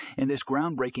In this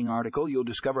groundbreaking article, you'll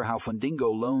discover how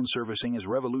Fundingo loan servicing is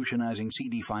revolutionizing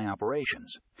CDFI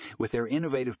operations. With their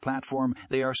innovative platform,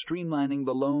 they are streamlining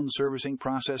the loan servicing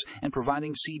process and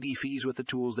providing CDFIs with the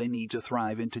tools they need to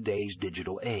thrive in today's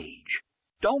digital age.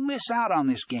 Don't miss out on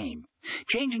this game.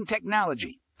 Changing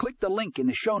technology. Click the link in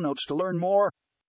the show notes to learn more